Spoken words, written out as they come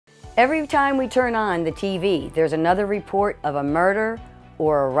Every time we turn on the TV, there's another report of a murder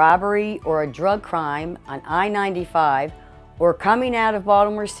or a robbery or a drug crime on I-95 or coming out of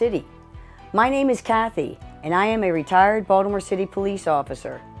Baltimore City. My name is Cathy, and I am a retired Baltimore City police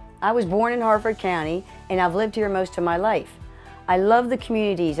officer. I was born in Harford County, and I've lived here most of my life. I love the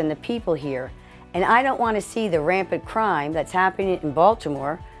communities and the people here, and I don't want to see the rampant crime that's happening in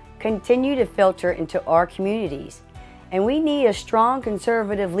Baltimore continue to filter into our communities. And we need a strong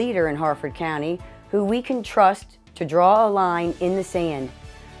conservative leader in Harford County who we can trust to draw a line in the sand,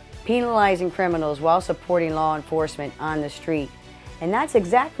 penalizing criminals while supporting law enforcement on the street. And that's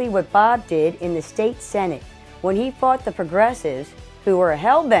exactly what Bob did in the state Senate when he fought the progressives who were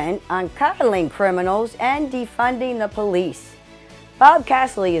hell-bent on coddling criminals and defunding the police. Bob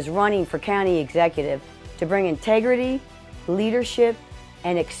Cassilly is running for county executive to bring integrity, leadership,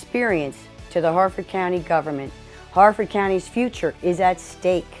 and experience to the Harford County government. Harford County's future is at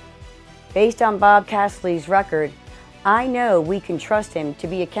stake. Based on Bob Cassilly's record, I know we can trust him to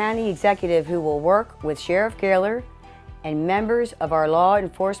be a county executive who will work with Sheriff Gaylor and members of our law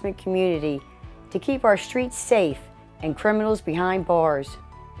enforcement community to keep our streets safe and criminals behind bars.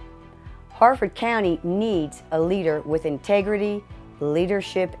 Harford County needs a leader with integrity,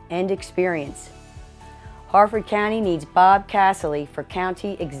 leadership, and experience. Harford County needs Bob Cassilly for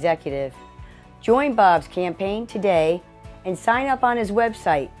county executive. Join Bob's campaign today and sign up on his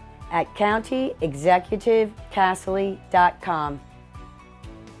website at countyexecutivecassilly.com.